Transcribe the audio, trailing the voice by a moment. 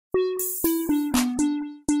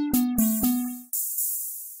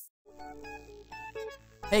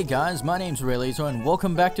Hey guys, my name's Raylazor and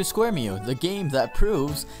welcome back to Square Meal, the game that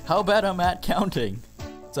proves how bad I'm at counting.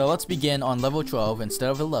 So let's begin on level 12 instead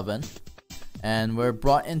of 11. And we're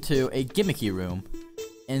brought into a gimmicky room,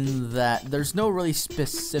 in that there's no really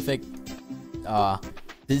specific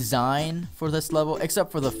design for this level, except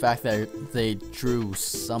for the fact that they drew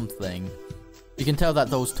something. You can tell that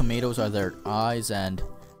those tomatoes are their eyes, and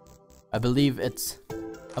I believe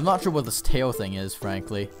I'm not sure what this tail thing is,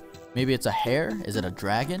 frankly. Maybe it's a hare? Is it a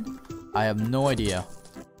dragon? I have no idea.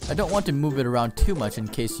 I don't want to move it around too much in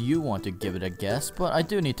case you want to give it a guess, but I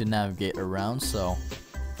do need to navigate around, so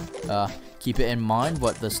keep it in mind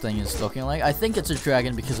what this thing is looking like. I think it's a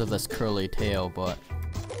dragon because of this curly tail, but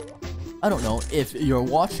I don't know. If you're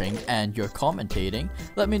watching and you're commentating,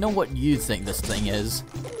 let me know what you think this thing is.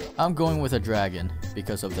 I'm going with a dragon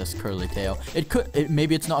because of this curly tail.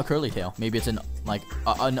 Maybe it's not a curly tail. Maybe it's an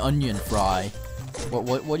onion fry.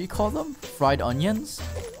 What do you call them? Fried onions?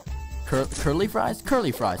 Curly fries?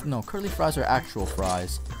 Curly fries. No, curly fries are actual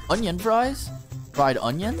fries. Onion fries? Fried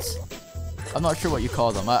onions? I'm not sure what you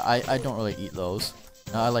call them. I don't really eat those.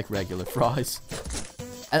 I like regular fries.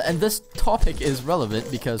 And this topic is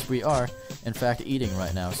relevant because we are, in fact, eating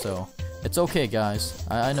right now, so it's okay, guys.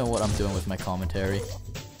 I know what I'm doing with my commentary.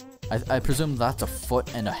 I presume that's a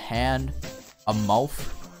foot and a hand, a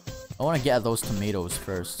mouth. I want to get at those tomatoes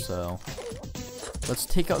first, so let's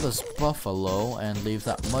take out this buffalo and leave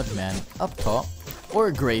that mud man up top, or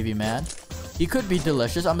a gravy man. He could be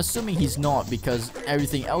delicious. I'm assuming he's not because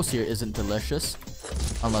everything else here isn't delicious,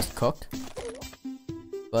 unless cooked.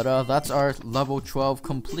 But that's our level 12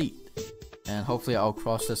 complete, and hopefully I'll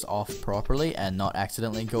cross this off properly and not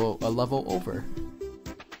accidentally go a level over.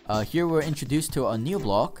 Here we're introduced to a new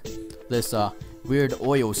block, this weird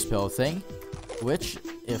oil spill thing, which,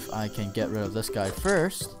 if I can get rid of this guy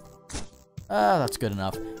first, that's good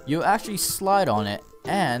enough. You actually slide on it,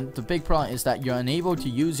 and the big problem is that you're unable to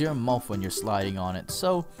use your mouth when you're sliding on it,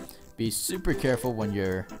 so be super careful when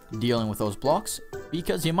you're dealing with those blocks,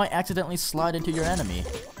 because you might accidentally slide into your enemy.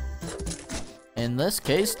 In this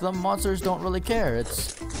case, the monsters don't really care.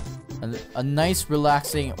 It's a nice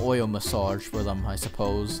relaxing oil massage for them, I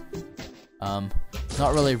suppose.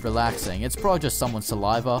 Not really relaxing. It's probably just someone's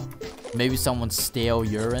saliva, maybe someone's stale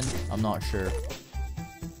urine. I'm not sure.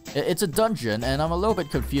 It's a dungeon, and I'm a little bit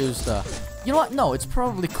confused. You know what? No, it's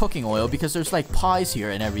probably cooking oil because there's like pies here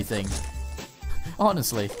and everything.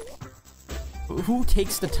 Honestly, who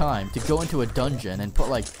takes the time to go into a dungeon and put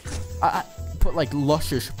like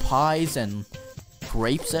luscious pies and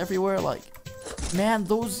grapes everywhere? Like, man,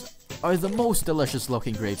 those are the most delicious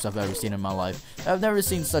looking grapes I've ever seen in my life. I've never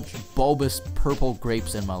seen such bulbous purple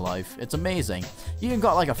grapes in my life. It's amazing. You even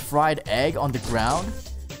got like a fried egg on the ground.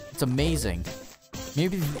 It's amazing.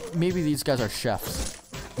 Maybe these guys are chefs.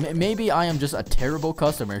 Maybe I am just a terrible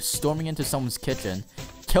customer storming into someone's kitchen,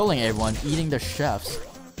 killing everyone, eating the chefs,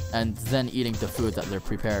 and then eating the food that they're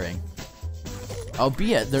preparing.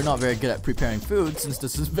 Albeit, they're not very good at preparing food since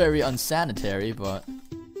this is very unsanitary, but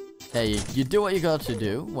hey, you do what you got to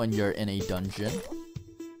do when you're in a dungeon,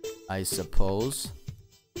 I suppose.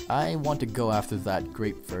 I want to go after that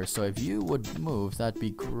grape first, so if you would move, that'd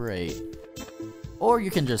be great. Or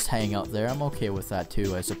you can just hang out there. I'm okay with that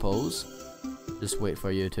too, I suppose. Just wait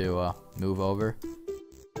for you to move over.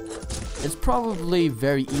 It's probably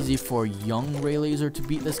very easy for young Raylazor to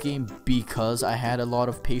beat this game because I had a lot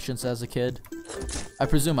of patience as a kid. I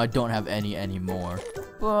presume I don't have any anymore,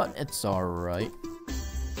 but it's alright.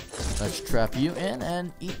 Let's trap you in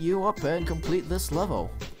and eat you up and complete this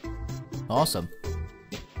level. Awesome.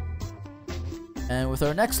 And with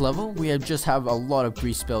our next level, we just have a lot of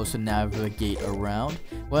grease spells to navigate around.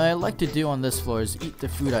 What I like to do on this floor is eat the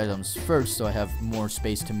food items first so I have more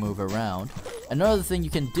space to move around. Another thing you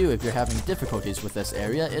can do if you're having difficulties with this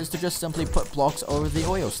area is to just simply put blocks over the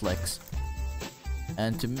oil slicks.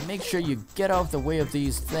 And to make sure you get out of the way of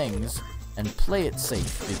these things and play it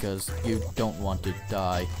safe because you don't want to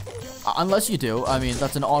die. Unless you do. I mean,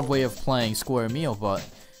 that's an odd way of playing Square Meal, but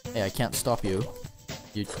hey, I can't stop you.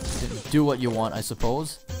 You do what you want, I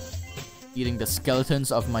suppose. Eating the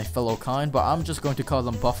skeletons of my fellow kind, but I'm just going to call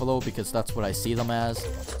them buffalo because that's what I see them as.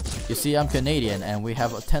 You see, I'm Canadian, and we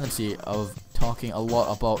have a tendency of talking a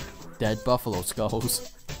lot about dead buffalo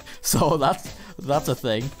skulls. So that's a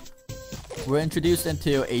thing. We're introduced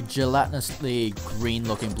into a gelatinously green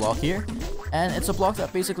looking block here, and it's a block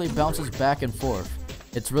that basically bounces back and forth.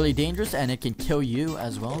 It's really dangerous, and it can kill you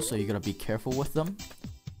as well, so you gotta be careful with them.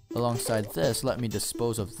 Alongside this, let me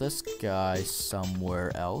dispose of this guy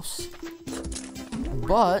somewhere else.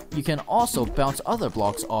 But you can also bounce other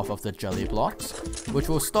blocks off of the jelly blocks, which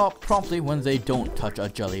will stop promptly when they don't touch a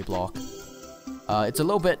jelly block. It's a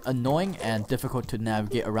little bit annoying and difficult to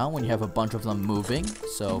navigate around when you have a bunch of them moving,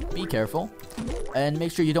 so be careful. And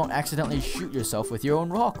make sure you don't accidentally shoot yourself with your own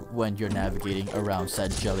rock when you're navigating around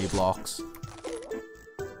said jelly blocks.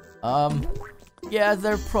 Yeah,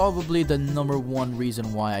 they're probably the #1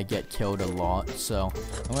 reason why I get killed a lot, so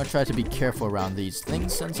I'm gonna try to be careful around these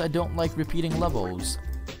things since I don't like repeating levels.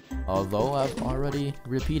 Although I've already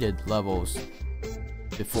repeated levels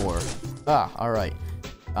before. Alright.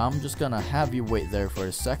 I'm just gonna have you wait there for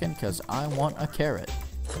a second because I want a carrot.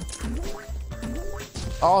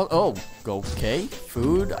 Oh, okay.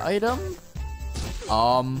 Food item?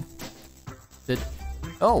 Am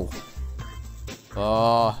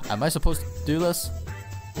I supposed to do this?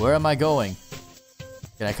 Where am I going?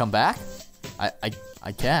 Can I come back?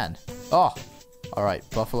 I can. Oh, alright,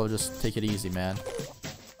 Buffalo, just take it easy, man.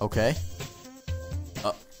 Okay.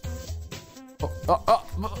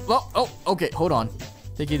 Okay, hold on.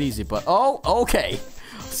 Take it easy, but okay.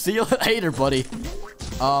 See you later, buddy.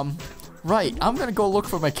 Right, I'm gonna go look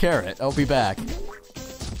for my carrot. I'll be back.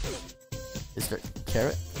 Is there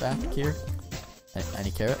carrot back here?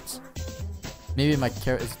 Any carrots? Maybe my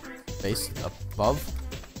carrot is based above?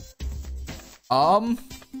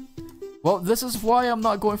 Well, this is why I'm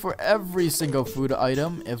not going for every single food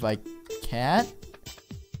item if I can't.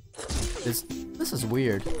 This is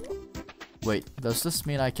weird. Wait, does this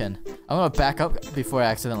mean I can... I'm gonna back up before I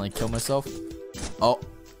accidentally kill myself. Oh.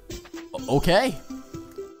 Okay.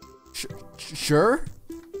 Sure?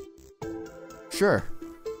 Sure.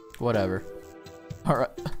 Whatever. Alright.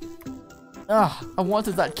 I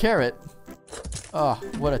wanted that carrot.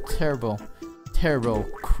 What a terrible,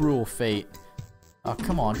 cruel fate.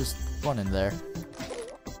 Come on, just run in there.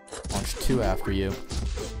 Launch 2 after you.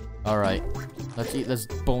 Alright. Let's eat this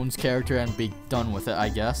Bones character and be done with it, I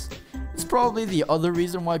guess. It's probably the other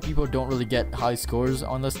reason why people don't really get high scores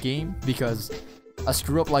on this game, because a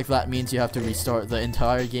screw up like that means you have to restart the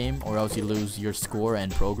entire game or else you lose your score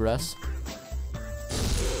and progress.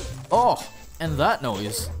 Oh, and that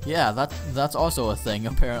noise. Yeah, that's also a thing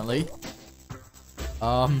apparently.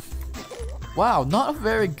 Wow, not a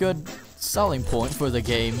very good selling point for the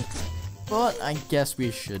game, but I guess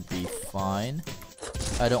we should be fine.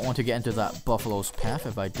 I don't want to get into that buffalo's path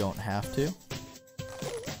if I don't have to.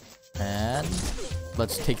 And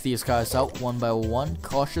let's take these guys out one by one,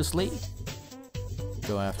 cautiously.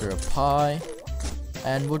 Go after a pie.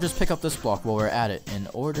 And we'll just pick up this block while we're at it in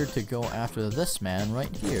order to go after this man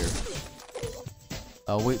right here.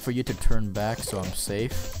 I'll wait for you to turn back so I'm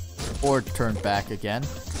safe. Or turn back again.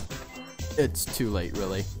 It's too late,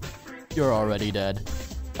 really. You're already dead.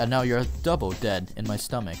 And now you're double dead in my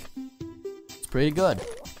stomach. It's pretty good.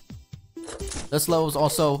 This level is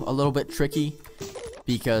also a little bit tricky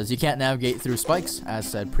because you can't navigate through spikes, as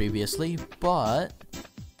said previously, but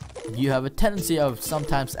you have a tendency of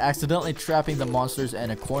sometimes accidentally trapping the monsters in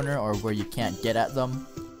a corner or where you can't get at them.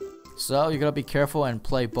 So you gotta be careful and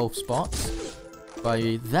play both spots.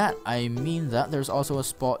 By that, I mean that there's also a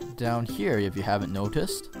spot down here, if you haven't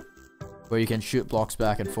noticed, where you can shoot blocks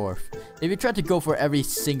back and forth. If you try to go for every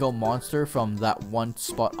single monster from that one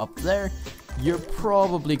spot up there, you're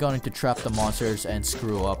probably going to trap the monsters and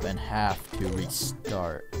screw up and have to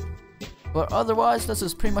restart. But otherwise, this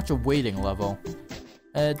is pretty much a waiting level.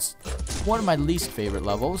 It's one of my least favorite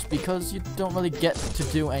levels because you don't really get to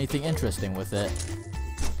do anything interesting with it.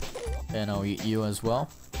 And I'll eat you as well.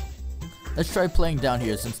 Let's try playing down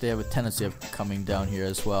here since they have a tendency of coming down here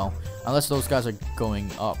as well. Unless those guys are going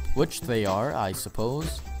up, which they are, I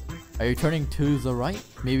suppose. Are you turning to the right?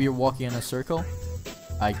 Maybe you're walking in a circle?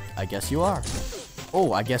 I guess you are.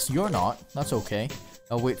 Oh, I guess you're not. That's okay.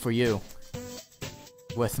 I'll wait for you.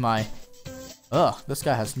 With my... Ugh, this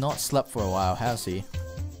guy has not slept for a while, has he?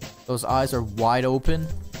 Those eyes are wide open.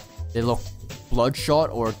 They look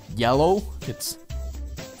bloodshot or yellow. I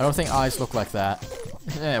don't think eyes look like that.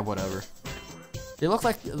 Whatever. They look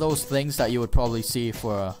like those things that you would probably see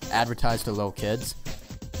for advertised to little kids.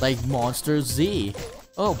 Like Monster Z.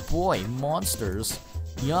 Oh boy, monsters.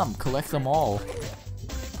 Yum, collect them all.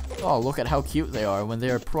 Oh, look at how cute they are when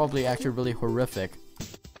they are probably actually really horrific.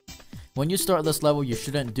 When you start this level, you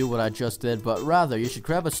shouldn't do what I just did, but rather you should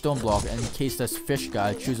grab a stone block in case this fish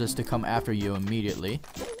guy chooses to come after you immediately.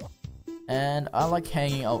 And I like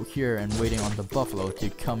hanging out here and waiting on the buffalo to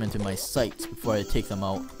come into my sights before I take them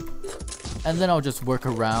out. And then I'll just work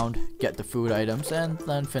around, get the food items, and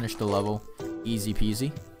then finish the level. Easy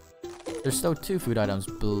peasy. There's still 2 food items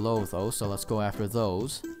below though, so let's go after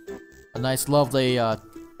those. A nice lovely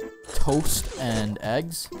toast and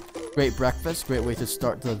eggs. Great breakfast, great way to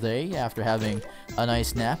start the day after having a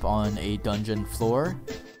nice nap on a dungeon floor.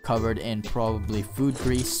 covered in probably food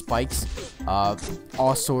grease, spikes,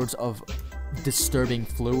 all sorts of disturbing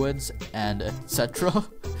fluids, and etc.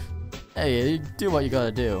 Hey, do what you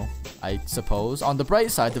gotta do, I suppose. On the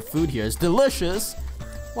bright side, the food here is delicious.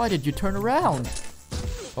 Why did you turn around?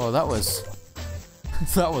 Oh, that was...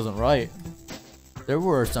 that wasn't right. There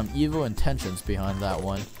were some evil intentions behind that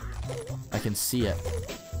one. I can see it.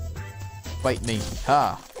 Fight me.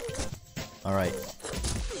 Ha! Alright.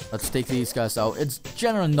 Let's take these guys out. It's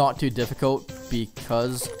generally not too difficult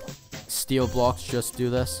because steel blocks just do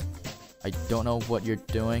this. I don't know what you're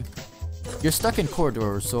doing. You're stuck in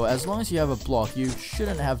corridors, so as long as you have a block, you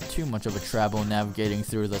shouldn't have too much of a trouble navigating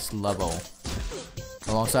through this level.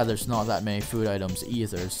 Alongside, there's not that many food items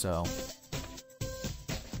either, so...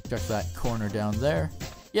 check that corner down there.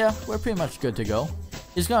 Yeah, we're pretty much good to go.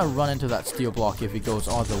 He's gonna run into that steel block if he goes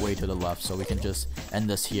all the way to the left, so we can just end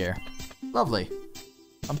this here. Lovely.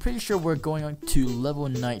 I'm pretty sure we're going on to level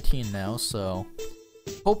 19 now, so...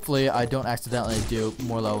 hopefully I don't accidentally do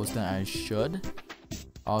more levels than I should.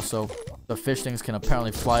 Also, the fish things can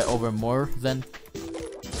apparently fly over more than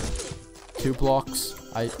 2 blocks,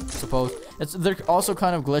 I suppose. They're also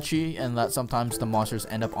kind of glitchy in that sometimes the monsters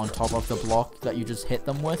end up on top of the block that you just hit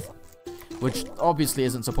them with, which obviously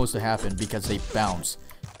isn't supposed to happen because they bounce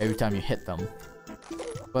every time you hit them.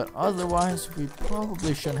 But otherwise, we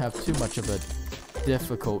probably shouldn't have too much of a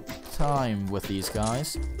difficult time with these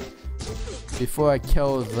guys. Before I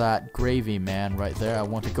kill that gravy man right there, I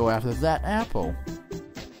want to go after that apple.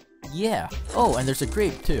 Yeah. Oh, and there's a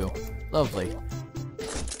grape too. Lovely.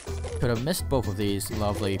 Could have missed both of these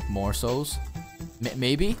lovely morsels.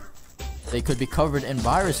 Maybe? They could be covered in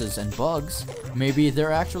viruses and bugs. Maybe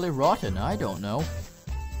they're actually rotten, I don't know.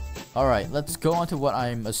 Alright, let's go on to what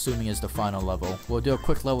I'm assuming is the final level. We'll do a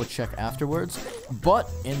quick level check afterwards. But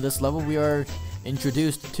in this level we are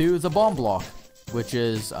introduced to the bomb block, which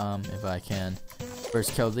is, if I can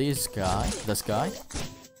first kill this guy.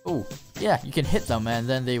 Oh, yeah, you can hit them and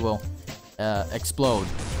then they will explode.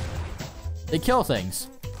 They kill things.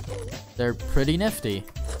 They're pretty nifty.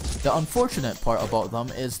 The unfortunate part about them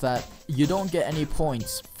is that you don't get any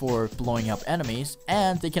points for blowing up enemies,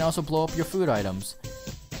 and they can also blow up your food items.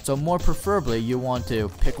 So more preferably, you want to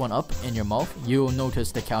pick one up in your mouth. You'll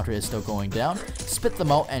notice the counter is still going down. Spit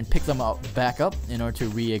them out and pick them back up in order to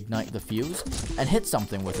reignite the fuse, and hit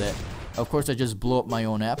something with it. Of course, I just blew up my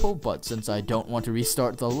own apple, but since I don't want to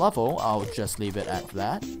restart the level, I'll just leave it at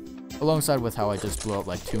that. Alongside with how I just blew up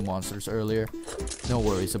like 2 monsters earlier. No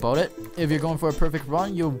worries about it. If you're going for a perfect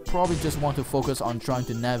run, you'll probably just want to focus on trying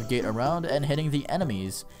to navigate around and hitting the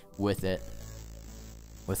enemies with it.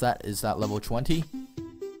 With that, is that level 20?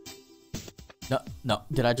 No.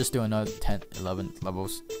 Did I just do another 10, 11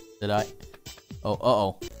 levels? Did I?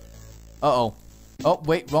 Oh, uh-oh. Oh,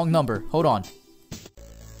 wait, wrong number. Hold on.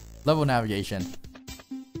 Level navigation.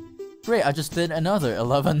 Great, I just did another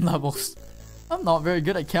 11 levels. I'm not very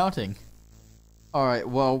good at counting. Alright,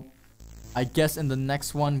 well, I guess in the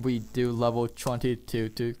next one we do level 22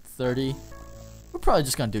 to 30. We're probably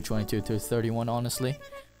just gonna do 22 to 31, honestly.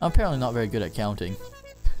 I'm apparently not very good at counting.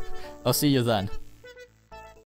 I'll see you then.